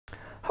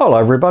Hello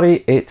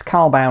everybody, it's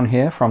Carl Bown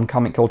here from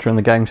Comic Culture in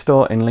the Game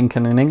Store in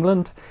Lincoln in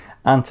England,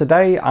 and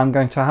today I'm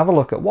going to have a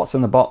look at what's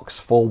in the box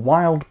for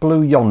Wild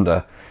Blue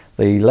Yonder,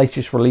 the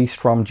latest release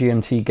from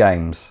GMT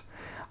Games.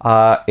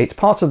 It's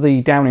part of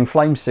the Down in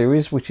Flames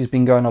series, which has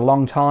been going a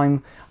long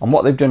time, and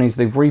what they've done is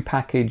they've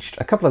repackaged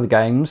a couple of the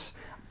games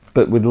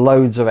but with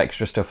loads of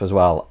extra stuff as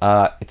well.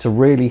 It's a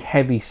really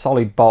heavy,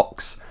 solid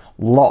box,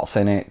 lots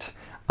in it.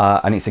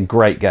 And it's a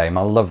great game.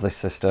 I love this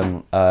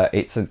system.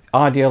 It's an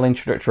ideal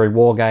introductory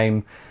war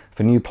game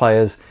for new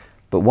players,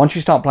 but once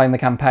you start playing the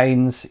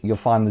campaigns, you'll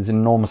find there's an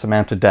enormous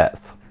amount of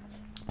depth.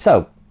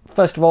 So,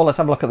 first of all, let's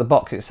have a look at the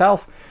box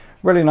itself.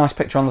 Really nice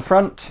picture on the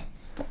front.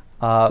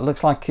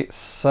 Looks like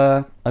it's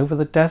over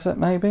the desert,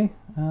 maybe.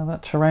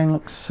 That terrain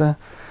looks a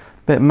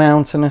bit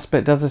mountainous,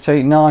 bit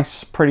deserty.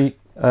 Nice, pretty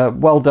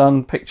well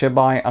done picture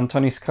by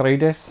Antonis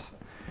Karidis.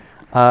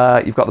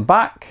 You've got the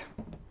back.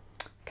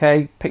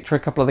 Okay, picture a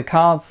couple of the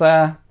cards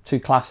there, two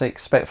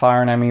classics,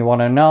 Spitfire and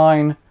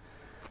ME-109.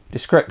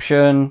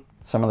 Description,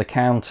 some of the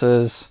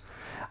counters.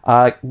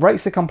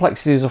 Rates the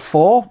complexity as a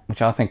 4, which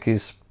I think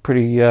is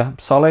pretty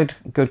solid,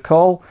 good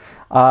call.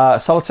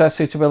 Solitaire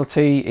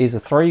suitability is a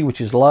 3, which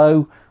is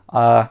low.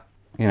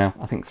 You know,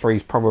 I think 3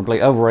 is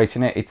probably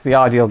overrating it. It's the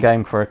ideal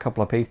game for a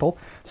couple of people.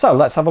 So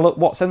let's have a look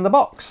what's in the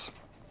box.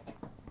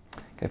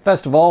 Okay,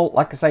 first of all,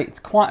 like I say, it's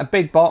quite a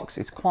big box.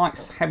 It's quite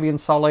heavy and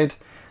solid.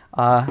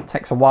 It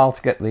takes a while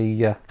to get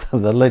the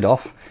the lid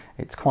off.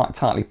 It's quite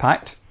tightly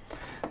packed.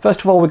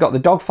 First of all, we've got the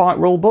dogfight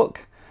rulebook.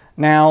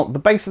 Now, the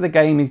base of the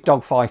game is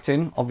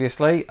dogfighting,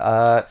 obviously.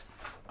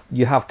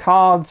 You have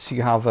cards,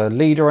 you have a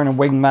leader and a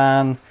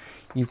wingman.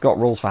 You've got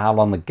rules for how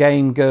long the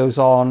game goes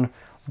on,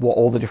 what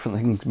all the different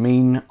things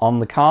mean on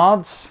the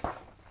cards.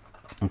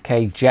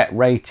 Okay, jet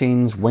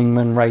ratings,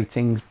 wingman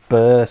ratings,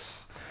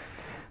 bursts,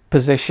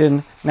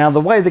 position. Now,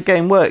 the way the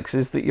game works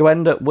is that you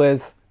end up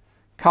with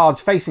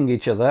cards facing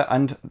each other,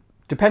 and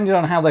depending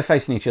on how they're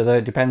facing each other,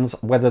 it depends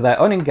whether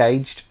they're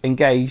unengaged,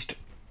 engaged,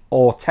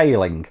 or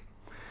tailing.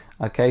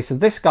 Okay, so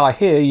this guy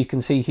here, you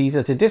can see he's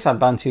at a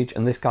disadvantage,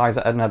 and this guy's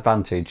at an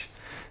advantage.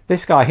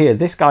 This guy here,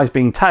 this guy's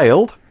being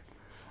tailed,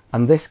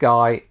 and this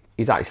guy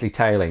is actually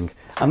tailing.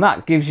 And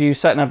that gives you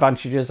certain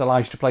advantages,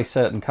 allows you to play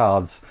certain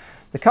cards.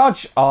 The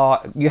cards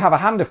are, you have a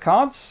hand of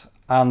cards,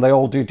 and they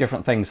all do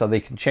different things. So they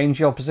can change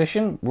your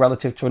position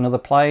relative to another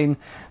plane.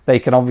 They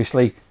can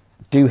obviously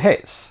do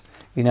hits.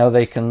 You know,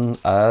 they can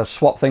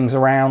swap things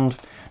around.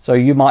 So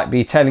you might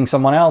be tailing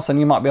someone else and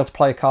you might be able to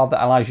play a card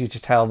that allows you to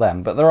tail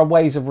them. But there are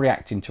ways of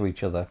reacting to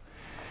each other.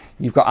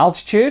 You've got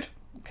altitude.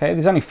 Okay,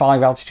 there's only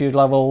 5 altitude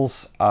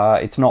levels.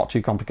 It's not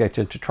too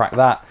complicated to track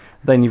that.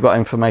 Then you've got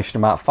information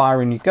about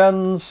firing your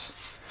guns.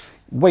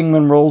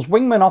 Wingman rules.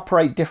 Wingmen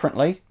operate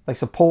differently. They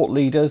support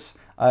leaders.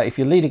 If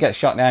your leader gets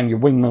shot down, your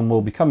wingman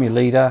will become your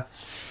leader.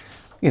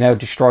 You know,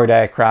 destroyed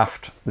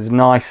aircraft. There's a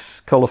nice,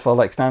 colourful,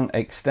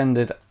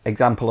 extended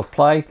example of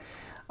play.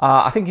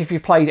 I think if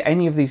you've played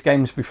any of these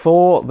games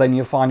before, then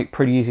you'll find it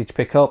pretty easy to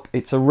pick up.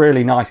 It's a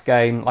really nice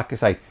game. Like I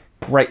say,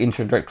 great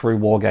introductory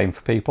war game for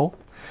people.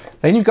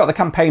 Then you've got the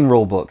campaign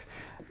rulebook.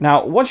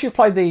 Now, once you've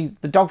played the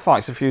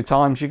dogfights a few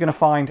times, you're going to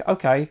find,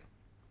 okay,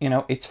 you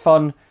know, it's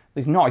fun.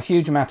 There's not a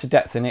huge amount of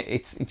depth in it.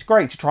 It's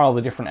great to try all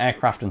the different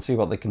aircraft and see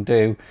what they can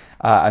do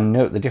and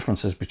note the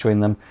differences between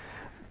them.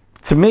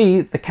 To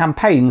me, the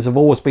campaigns have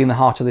always been the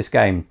heart of this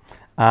game.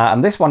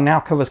 And this one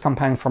now covers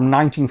campaigns from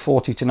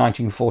 1940 to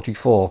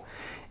 1944.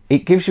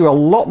 It gives you a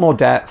lot more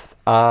depth.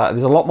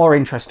 There's a lot more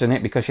interest in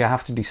it because you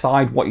have to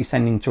decide what you're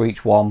sending to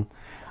each one.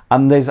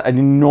 And there's an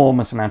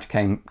enormous amount of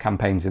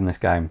campaigns in this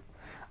game.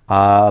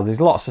 There's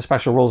lots of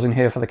special rules in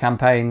here for the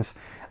campaigns.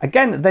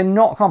 Again, they're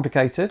not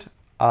complicated.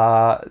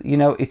 You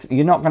know,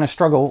 you're not going to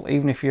struggle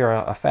even if you're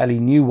a fairly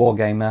new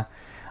wargamer.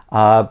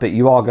 But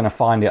you are going to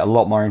find it a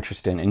lot more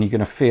interesting, and you're going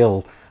to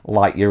feel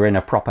like you're in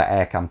a proper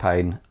air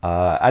campaign.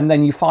 And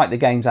then you fight the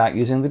games out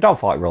using the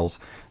dogfight rules.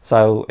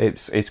 So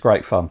it's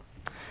great fun.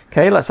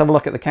 Okay, let's have a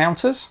look at the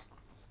counters.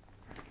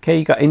 Okay,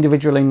 you've got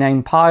individually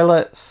named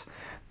pilots.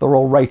 They're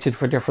all rated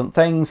for different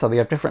things, so they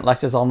have different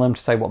letters on them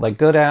to say what they're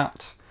good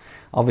at.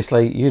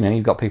 Obviously, you know,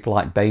 you've got people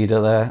like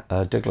Bader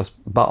there, Douglas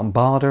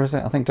Bader, is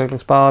it? I think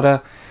Douglas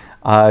Bader.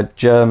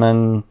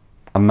 German,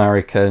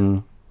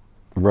 American,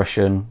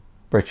 Russian,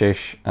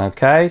 British.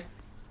 Okay.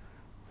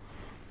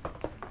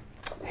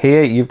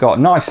 Here you've got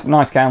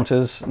nice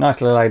counters,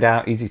 nicely laid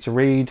out, easy to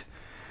read.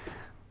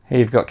 Here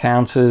you've got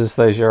counters.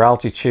 There's your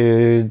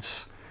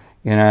altitudes.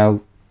 You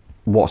know,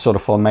 what sort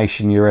of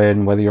formation you're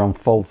in, whether you're on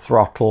full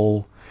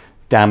throttle,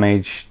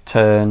 damage,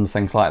 turns,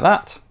 things like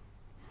that.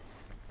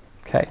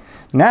 Okay,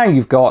 now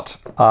you've got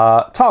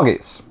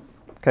targets.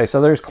 Okay,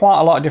 so there's quite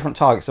a lot of different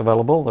targets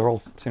available. They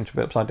all seem to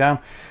be upside down.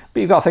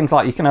 But you've got things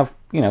like you can have,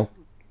 you know,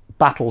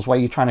 battles where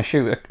you're trying to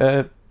shoot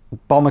a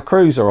bomber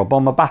cruiser or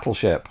bomber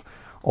battleship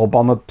or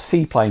bomber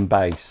seaplane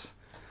base.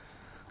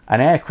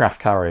 An aircraft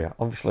carrier,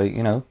 obviously,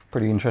 you know,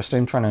 pretty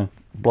interesting, trying to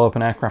blow up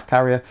an aircraft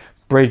carrier.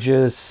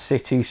 Bridges,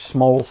 cities,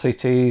 small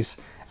cities,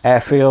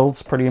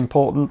 airfields, pretty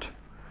important.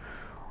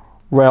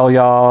 Rail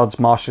yards,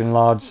 marshalling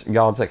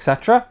yards,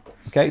 etc.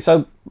 Okay,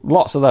 so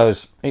lots of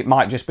those. It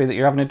might just be that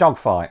you're having a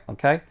dogfight.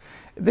 Okay,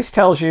 this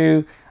tells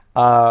you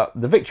the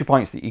victory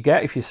points that you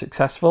get if you're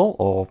successful,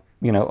 or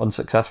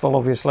unsuccessful,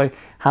 obviously,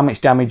 how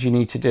much damage you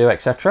need to do,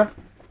 etc.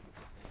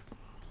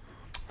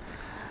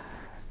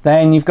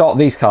 Then you've got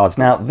these cards.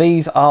 Now,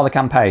 these are the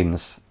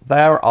campaigns.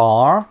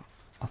 I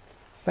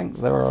think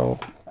there are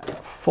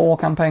 4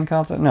 campaign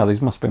cards. No,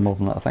 these must be more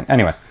than that, I think.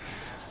 Anyway,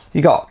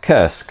 you got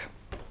Kursk,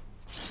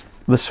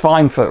 the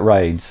Swinefoot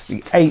raids,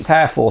 the 8th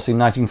Air Force in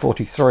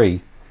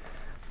 1943,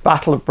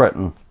 Battle of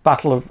Britain,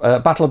 Battle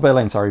of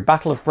Berlin, sorry,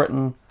 Battle of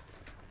Britain,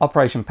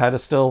 Operation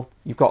Pedestal.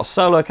 You've got a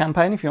solo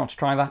campaign if you want to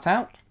try that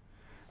out.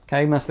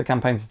 Okay, most of the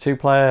campaigns are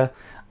 2-player.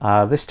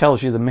 This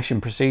tells you the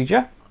mission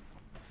procedure.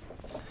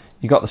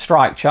 You've got the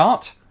strike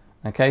chart.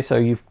 Okay, so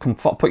you can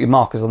put your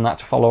markers on that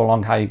to follow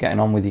along how you're getting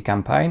on with your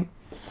campaign.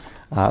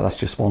 That's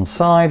just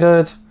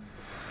one-sided.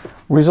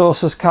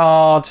 Resources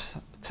card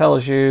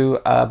tells you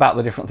about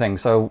the different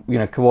things. So,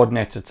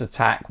 coordinated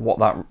attack, what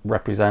that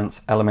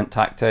represents, element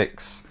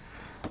tactics.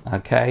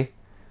 Okay.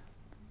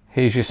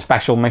 Here's your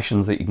special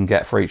missions that you can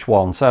get for each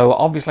one. So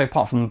obviously,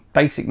 apart from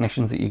basic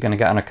missions that you're going to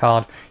get on a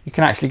card, you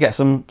can actually get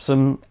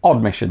some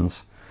odd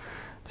missions.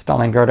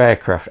 Stalingrad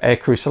aircraft,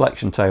 aircrew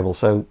selection table.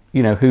 So,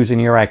 who's in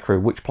your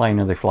aircrew, which plane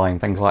are they flying,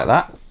 things like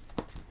that.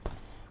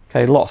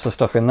 Okay, lots of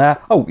stuff in there.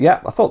 Oh,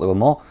 yeah, I thought there were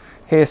more.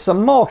 Here's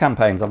some more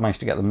campaigns. I've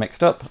managed to get them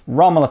mixed up.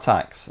 Rommel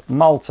attacks,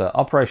 Malta,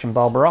 Operation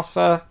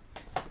Barbarossa,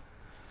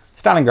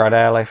 Stalingrad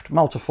airlift,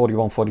 Malta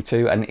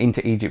 41-42, and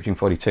into Egypt in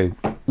 42.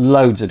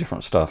 Loads of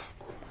different stuff.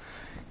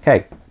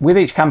 Okay, with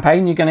each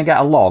campaign, you're going to get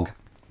a log.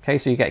 Okay,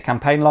 so you get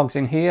campaign logs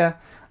in here.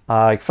 You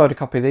can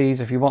photocopy these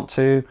if you want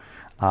to.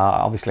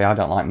 Obviously, I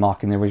don't like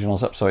marking the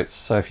originals up, so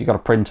if you've got a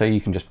printer, you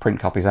can just print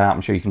copies out.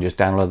 I'm sure you can just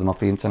download them off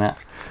the internet.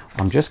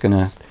 I'm just going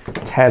to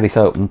tear this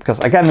open because,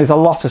 again, there's a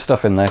lot of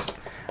stuff in this.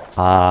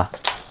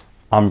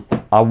 I'm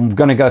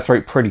going to go through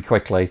it pretty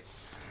quickly.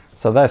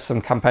 So there's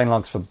some campaign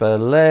logs for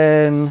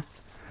Berlin.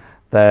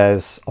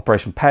 There's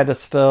Operation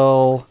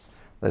Pedestal.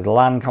 There's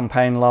land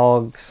campaign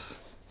logs.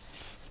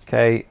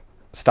 Okay,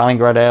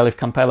 Stalingrad airlift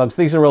campaign logs.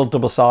 These are all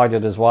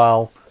double-sided as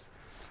well.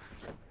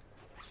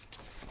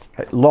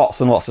 Okay, lots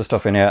and lots of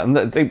stuff in here, and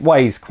it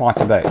weighs quite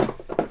a bit.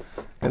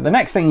 Okay, the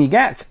next thing you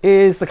get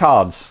is the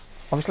cards.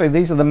 Obviously,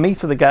 these are the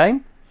meat of the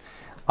game.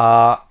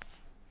 I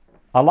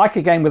like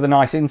a game with a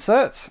nice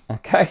insert.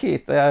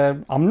 Okay,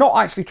 I've not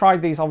actually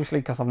tried these, obviously,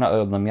 because I've not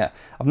opened them yet.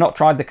 I've not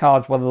tried the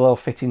cards, whether they'll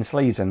fit in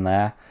sleeves in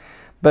there.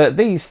 But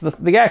these,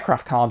 the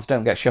aircraft cards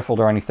don't get shuffled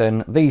or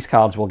anything. These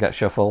cards will get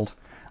shuffled.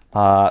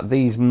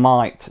 These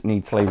might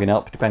need sleeving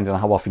up, depending on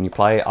how often you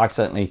play.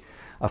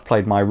 I've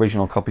played my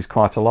original copies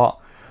quite a lot.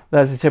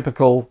 There's a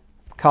typical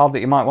card that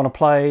you might want to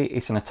play.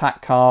 It's an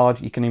attack card.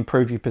 You can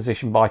improve your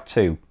position by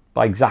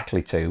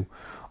exactly 2,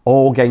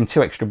 or gain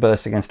 2 extra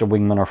bursts against a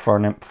wingman or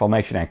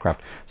formation aircraft.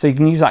 So you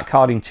can use that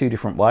card in 2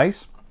 different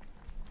ways.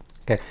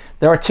 Okay,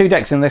 there are 2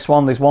 decks in this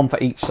one. There's one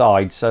for each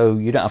side, so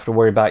you don't have to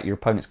worry about your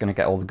opponent's going to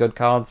get all the good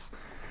cards.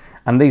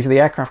 And these are the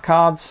aircraft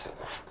cards.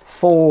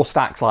 4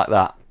 stacks like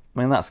that. I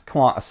mean, that's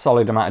quite a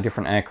solid amount of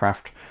different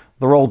aircraft.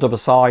 They're all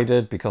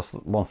double-sided because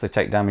once they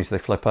take damage, they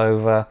flip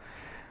over.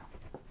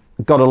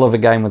 Gotta love a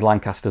game with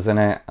Lancasters in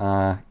it.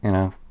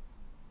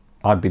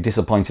 I'd be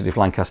disappointed if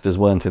Lancasters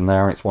weren't in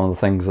there. It's one of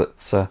the things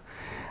that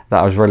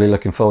I was really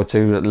looking forward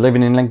to.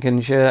 Living in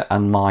Lincolnshire,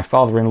 and my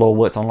father-in-law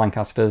worked on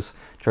Lancasters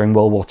during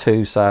World War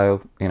II,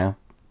 so,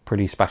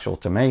 pretty special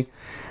to me.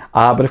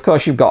 But of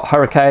course, you've got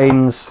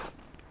Hurricanes.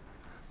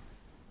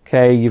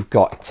 Okay, you've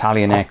got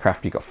Italian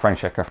aircraft, you've got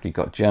French aircraft, you've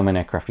got German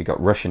aircraft, you've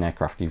got Russian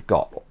aircraft, you've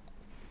got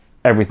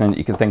everything that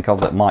you can think of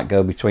that might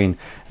go between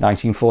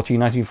 1940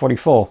 and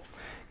 1944.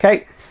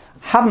 Okay,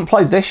 haven't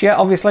played this yet,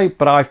 obviously,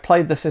 but I've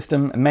played the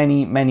system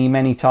many, many,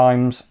 many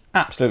times.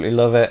 Absolutely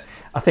love it.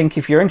 I think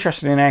if you're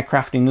interested in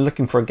aircraft and you're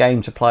looking for a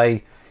game to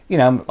play,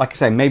 like I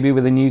say, maybe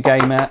with a new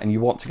gamer and you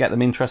want to get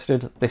them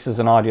interested, this is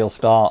an ideal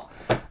start.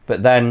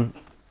 But then,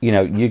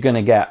 you're going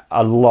to get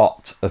a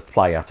lot of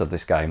play out of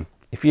this game.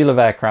 If you love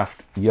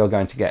aircraft, you're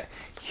going to get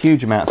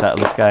huge amounts out of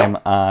this game,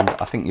 and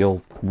I think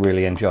you'll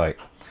really enjoy it.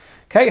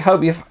 Okay,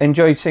 hope you've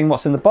enjoyed seeing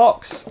what's in the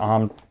box.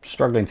 I'm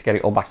struggling to get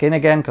it all back in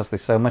again because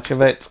there's so much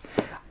of it.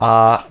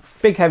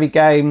 Big, heavy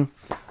game,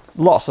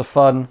 lots of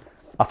fun.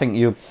 I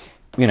think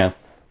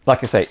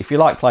like I say, if you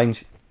like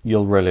planes,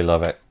 you'll really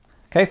love it.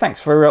 Okay,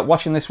 thanks for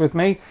watching this with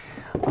me.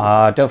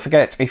 Don't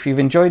forget, if you've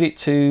enjoyed it,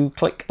 to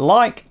click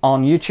like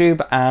on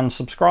YouTube and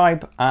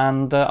subscribe,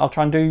 and I'll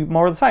try and do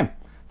more of the same.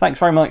 Thanks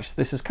very much.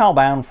 This is Carl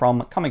Bound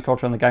from Comic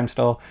Culture and the Game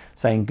Store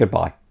saying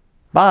goodbye.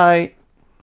 Bye.